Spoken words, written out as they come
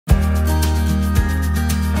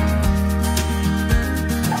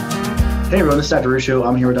Hey everyone, this is Dr. Ruscio.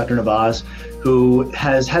 I'm here with Dr. Navaz, who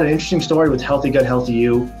has had an interesting story with Healthy Gut, Healthy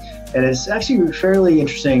You. And it's actually fairly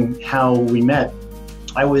interesting how we met.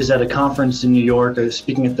 I was at a conference in New York,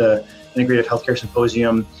 speaking at the Integrative Healthcare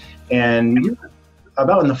Symposium, and you were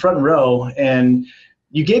about in the front row, and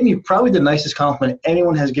you gave me probably the nicest compliment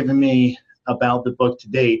anyone has given me about the book to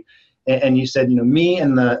date. And you said, me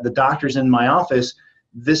and the doctors in my office,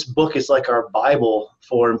 this book is like our Bible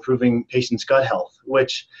for improving patients' gut health,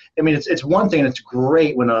 which, I mean, it's one thing, and it's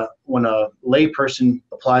great when a lay person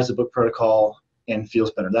applies the book protocol and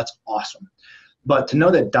feels better. That's awesome. But to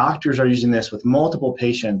know that doctors are using this with multiple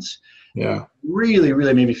patients, really,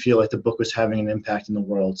 really made me feel like the book was having an impact in the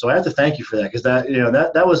world. So I have to thank you for that, because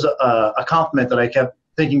that was a compliment that I kept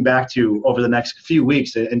thinking back to over the next few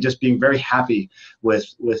weeks, and just being very happy with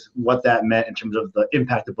what that meant in terms of the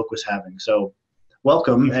impact the book was having. So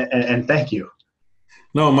welcome and thank you.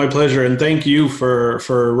 No, my pleasure. And thank you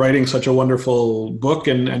for writing such a wonderful book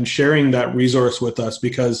and sharing that resource with us,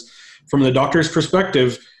 because from the doctor's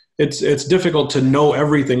perspective, it's difficult to know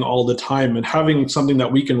everything all the time, and having something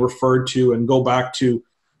that we can refer to and go back to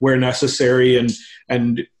where necessary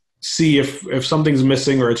and see if something's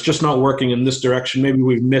missing or it's just not working in this direction. Maybe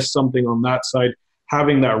we've missed something on that side.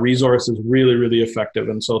 Having that resource is really, really effective.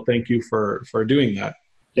 And so thank you for doing that.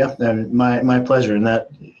 Yeah, and my pleasure. And that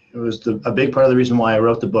was a big part of the reason why I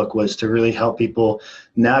wrote the book, was to really help people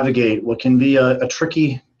navigate what can be a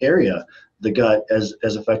tricky area, the gut, as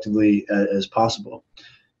effectively as possible.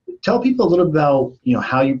 Tell people a little about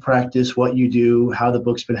how you practice, what you do, how the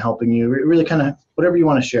book's been helping you, really kind of whatever you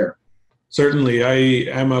want to share. Certainly. I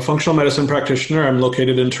am a functional medicine practitioner. I'm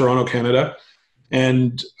located in Toronto, Canada.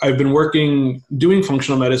 And I've been doing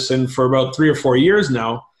functional medicine for about 3 or 4 years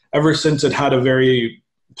now, ever since it had a very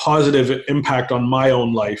positive impact on my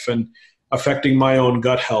own life and affecting my own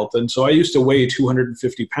gut health. And so I used to weigh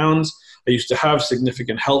 250 pounds. I used to have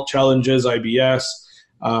significant health challenges, IBS,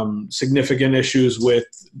 significant issues with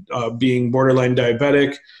being borderline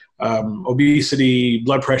diabetic, obesity,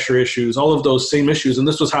 blood pressure issues, all of those same issues. And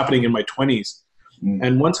this was happening in my 20s.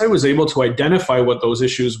 And once I was able to identify what those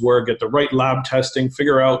issues were, get the right lab testing,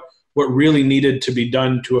 figure out what really needed to be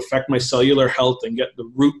done to affect my cellular health and get the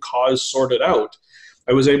root cause sorted out,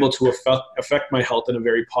 I was able to affect my health in a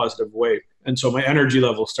very positive way. And so my energy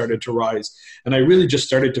level started to rise. And I really just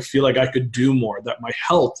started to feel like I could do more, that my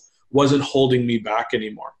health wasn't holding me back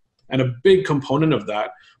anymore. And a big component of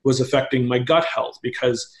that was affecting my gut health,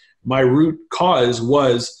 because my root cause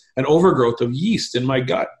was an overgrowth of yeast in my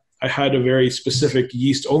gut. I had a very specific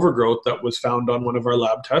yeast overgrowth that was found on one of our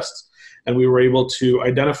lab tests, and we were able to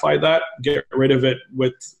identify that, get rid of it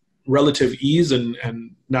with relative ease and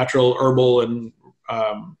natural herbal and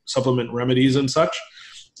supplement remedies and such.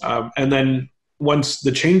 And then once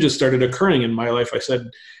the changes started occurring in my life, I said,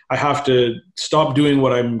 I have to stop doing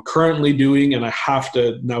what I'm currently doing, and I have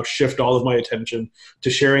to now shift all of my attention to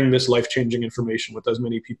sharing this life-changing information with as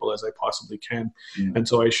many people as I possibly can. Yeah. And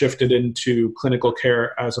so I shifted into clinical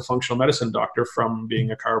care as a functional medicine doctor from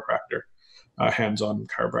being a chiropractor, hands-on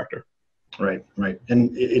chiropractor. Right.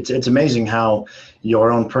 And it's amazing how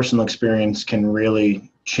your own personal experience can really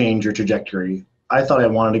change your trajectory. I thought I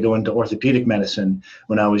wanted to go into orthopedic medicine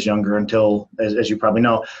when I was younger, until, as you probably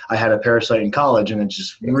know, I had a parasite in college, and it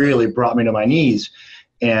just really brought me to my knees.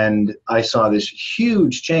 And I saw this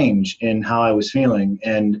huge change in how I was feeling.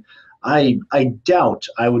 And I doubt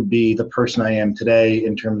I would be the person I am today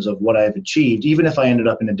in terms of what I've achieved, even if I ended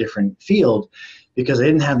up in a different field, because I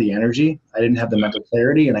didn't have the energy, I didn't have the mental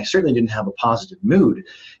clarity, and I certainly didn't have a positive mood.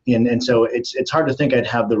 And so it's hard to think I'd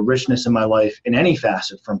have the richness in my life in any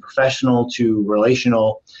facet, from professional to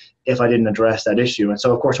relational, if I didn't address that issue. And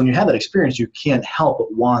so, of course, when you have that experience, you can't help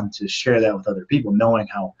but want to share that with other people, knowing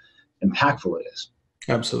how impactful it is.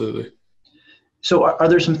 Absolutely. So are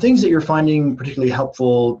there some things that you're finding particularly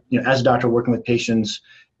helpful, as a doctor working with patients,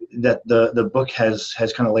 that the book has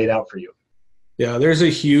kind of laid out for you? Yeah, there's a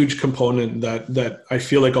huge component that I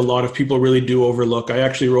feel like a lot of people really do overlook. I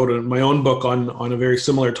actually wrote my own book on a very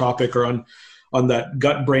similar topic, or on that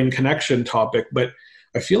gut-brain connection topic. But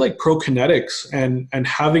I feel like prokinetics and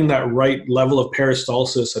having that right level of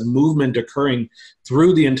peristalsis and movement occurring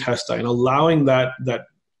through the intestine, allowing that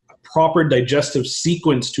proper digestive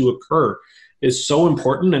sequence to occur, is so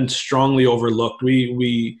important and strongly overlooked.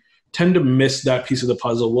 We tend to miss that piece of the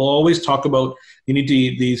puzzle. We'll always talk about, you need to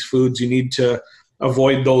eat these foods, you need to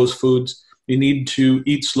avoid those foods, you need to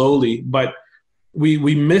eat slowly, but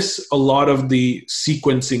we miss a lot of the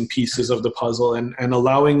sequencing pieces of the puzzle and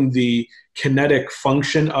allowing the kinetic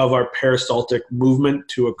function of our peristaltic movement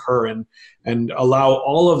to occur and allow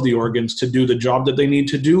all of the organs to do the job that they need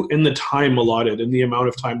to do in the time allotted, in the amount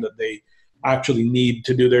of time that they actually need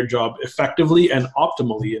to do their job effectively and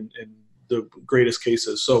optimally in the greatest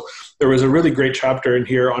cases. So there was a really great chapter in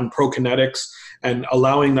here on prokinetics and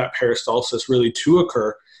allowing that peristalsis really to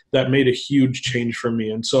occur that made a huge change for me.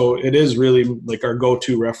 And so it is really like our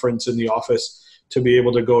go-to reference in the office to be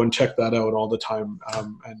able to go and check that out all the time.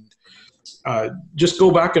 And just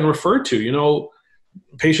go back and refer to,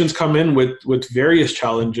 patients come in with various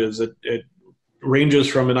challenges. It ranges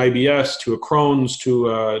from an IBS to a Crohn's to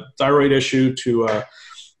a thyroid issue to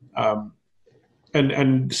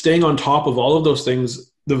and staying on top of all of those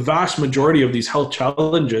things. The vast majority of these health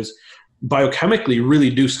challenges biochemically really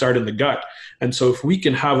do start in the gut. And so if we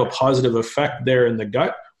can have a positive effect there in the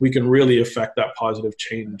gut, we can really affect that positive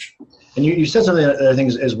change. And you said something that I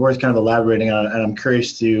think is worth kind of elaborating on, and I'm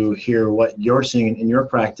curious to hear what you're seeing in your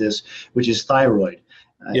practice, which is thyroid.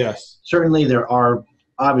 Yes. Certainly there are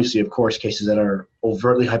obviously, of course, cases that are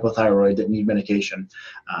overtly hypothyroid that need medication.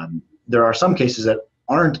 There are some cases that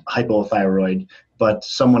aren't hypothyroid, but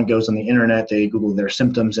someone goes on the internet, they Google their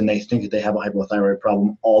symptoms, and they think that they have a hypothyroid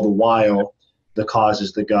problem, all the while the cause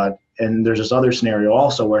is the gut. And there's this other scenario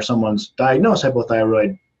also where someone's diagnosed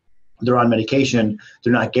hypothyroid, they're on medication,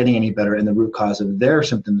 they're not getting any better, and the root cause of their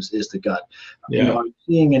symptoms is the gut. Yeah. Are you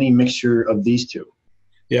seeing any mixture of these two?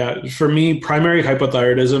 Yeah, for me, primary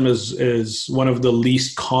hypothyroidism is one of the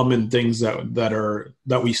least common things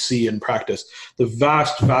that we see in practice. The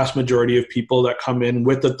vast majority of people that come in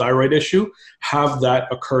with the thyroid issue have that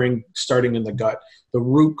occurring starting in the gut. The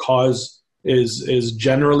root cause is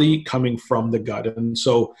generally coming from the gut. And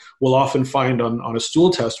so we'll often find on a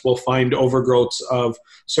stool test, we'll find overgrowths of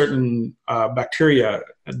certain bacteria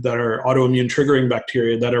that are autoimmune triggering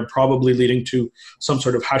bacteria that are probably leading to some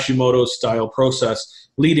sort of Hashimoto style process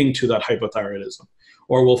leading to that hypothyroidism.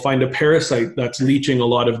 Or we'll find a parasite that's leaching a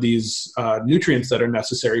lot of these nutrients that are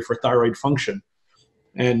necessary for thyroid function.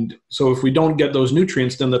 And so if we don't get those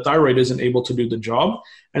nutrients, then the thyroid isn't able to do the job.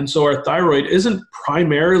 And so our thyroid isn't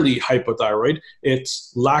primarily hypothyroid,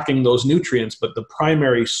 it's lacking those nutrients, but the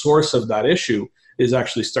primary source of that issue is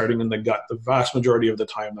actually starting in the gut. The vast majority of the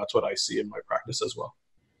time, that's what I see in my practice as well.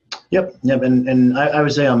 Yep. And I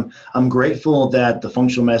would say I'm grateful that the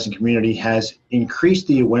functional medicine community has increased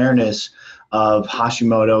the awareness of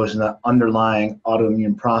Hashimoto's and the underlying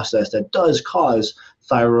autoimmune process that does cause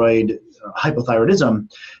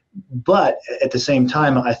hypothyroidism. But at the same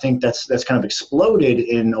time, I think that's kind of exploded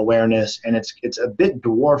in awareness, and it's a bit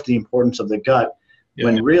dwarfed the importance of the gut,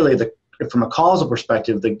 when really from a causal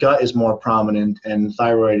perspective, the gut is more prominent and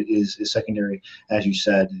thyroid is secondary, as you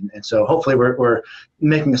said. And so hopefully we're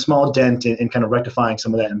making a small dent in kind of rectifying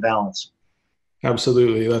some of that imbalance.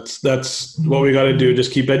 Absolutely. That's what we got to do.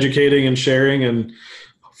 Just keep educating and sharing, and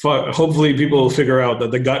hopefully people will figure out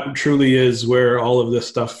that the gut truly is where all of this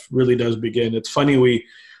stuff really does begin. It's funny, we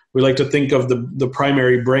like to think of the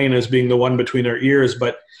primary brain as being the one between our ears,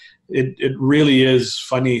 but it really is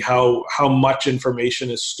funny how much information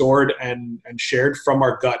is stored and shared from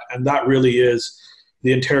our gut. And that really is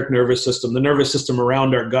the enteric nervous system, the nervous system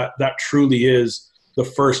around our gut. That truly is the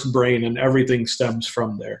first brain, and everything stems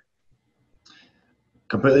from there.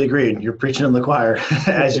 Completely agreed. You're preaching in the choir,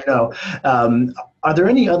 as you know. Are there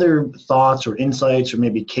any other thoughts or insights or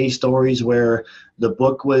maybe case stories where the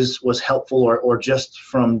book was helpful, or just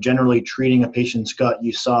from generally treating a patient's gut,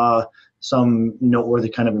 you saw some noteworthy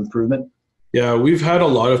kind of improvement? Yeah, we've had a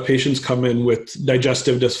lot of patients come in with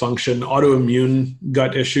digestive dysfunction, autoimmune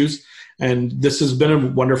gut issues, and this has been a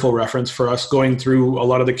wonderful reference for us going through a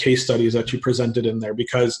lot of the case studies that you presented in there,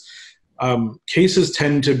 because cases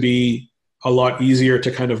tend to be a lot easier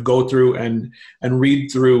to kind of go through and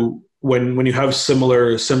read through when you have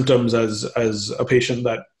similar symptoms as a patient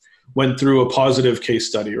that went through a positive case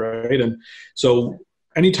study, right? And so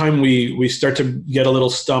anytime we start to get a little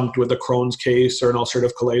stumped with a Crohn's case or an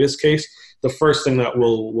ulcerative colitis case, the first thing that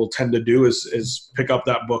we'll tend to do is pick up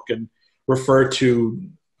that book and refer to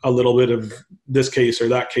a little bit of this case or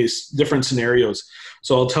that case, different scenarios.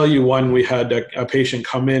 So I'll tell you one. We had a patient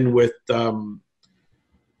come in with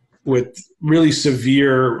really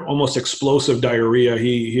severe, almost explosive diarrhea.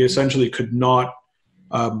 He essentially could not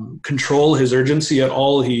control his urgency at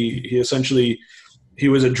all. He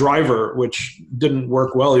was a driver, which didn't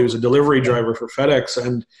work well. He was a delivery driver for FedEx,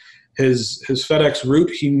 and his FedEx route,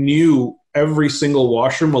 he knew every single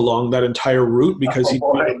washroom along that entire route, because he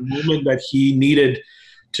knew the moment that he needed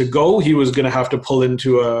to go, he was going to have to pull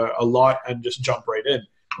into a lot and just jump right in.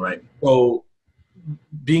 Right. So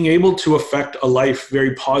being able to affect a life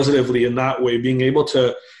very positively in that way, being able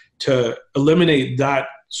to eliminate that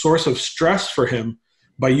source of stress for him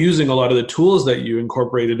by using a lot of the tools that you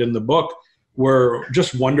incorporated in the book, were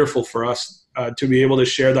just wonderful for us to be able to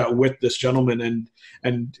share that with this gentleman.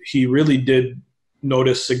 And he really did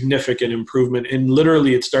notice significant improvement. And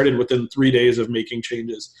literally it started within 3 days of making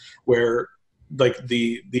changes where like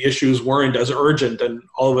the issues weren't as urgent, and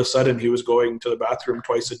all of a sudden he was going to the bathroom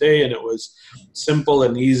twice a day, and it was simple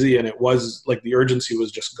and easy, and it was like the urgency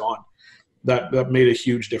was just gone. That made a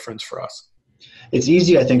huge difference for us. It's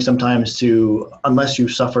easy, I think, sometimes to, unless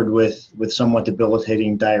you've suffered with somewhat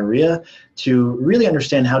debilitating diarrhea, to really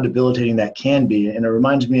understand how debilitating that can be. And it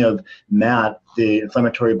reminds me of Matt, the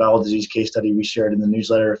inflammatory bowel disease case study we shared in the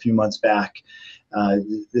newsletter a few months back.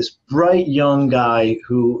 This bright young guy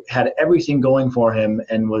who had everything going for him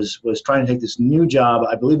and was trying to take this new job.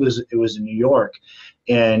 I believe it was in New York,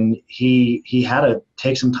 and he had to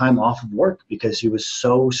take some time off of work because he was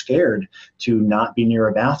so scared to not be near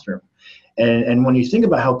a bathroom. And when you think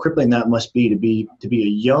about how crippling that must be to be a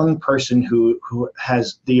young person who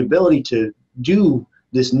has the ability to do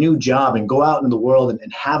this new job and go out into the world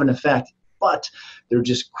and have an effect, but they're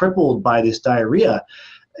just crippled by this diarrhea.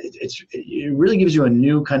 It really gives you a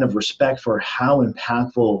new kind of respect for how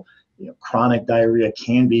impactful chronic diarrhea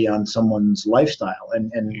can be on someone's lifestyle.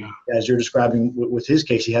 And as you're describing with his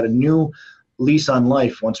case, he had a new lease on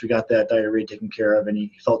life once we got that diarrhea taken care of, and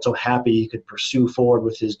he felt so happy he could pursue forward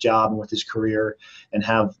with his job and with his career and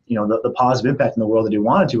have the positive impact in the world that he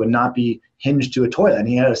wanted to, and not be hinged to a toilet. And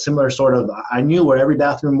he had a similar sort of, I knew where every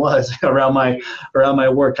bathroom was around my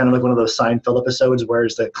work, kind of like one of those Seinfeld episodes where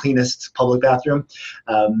it's the cleanest public bathroom.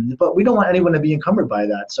 But we don't want anyone to be encumbered by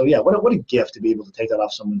that. So yeah, what a gift to be able to take that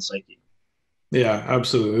off someone's psyche. Yeah,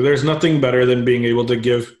 absolutely. There's nothing better than being able to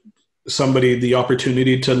give somebody the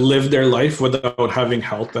opportunity to live their life without having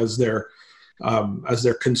health as their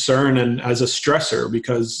concern and as a stressor,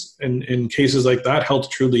 because in cases like that, health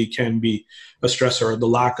truly can be a stressor. The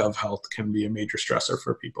lack of health can be a major stressor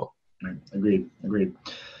for people. Agreed.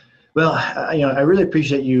 Well, I really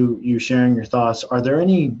appreciate you sharing your thoughts. Are there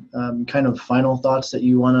any kind of final thoughts that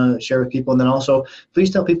you want to share with people? And then also, please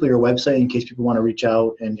tell people your website in case people want to reach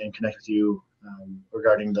out and connect with you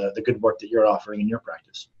regarding the good work that you're offering in your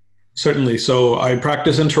practice. Certainly. So I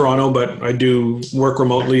practice in Toronto, but I do work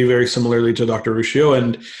remotely very similarly to Dr. Ruscio.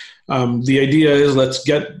 And the idea is, let's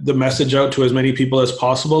get the message out to as many people as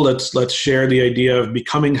possible. Let's share the idea of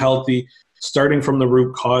becoming healthy, starting from the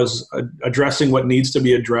root cause, addressing what needs to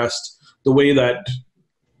be addressed, the way that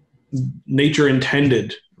nature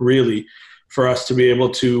intended, really, for us to be able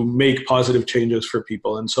to make positive changes for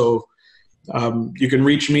people. And so you can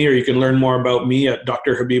reach me, or you can learn more about me at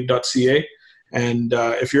drhabib.ca. And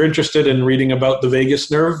if you're interested in reading about the vagus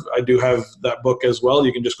nerve, I do have that book as well.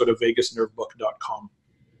 You can just go to vagusnervebook.com.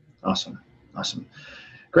 Awesome.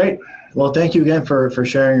 Great. Well, thank you again for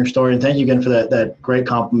sharing your story. And thank you again for that great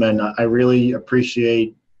compliment. I really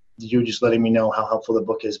appreciate you just letting me know how helpful the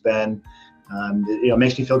book has been. It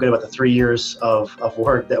makes me feel good about the 3 years of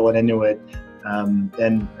work that went into it. And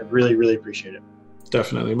I really, really appreciate it.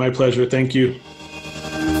 Definitely. My pleasure. Thank you.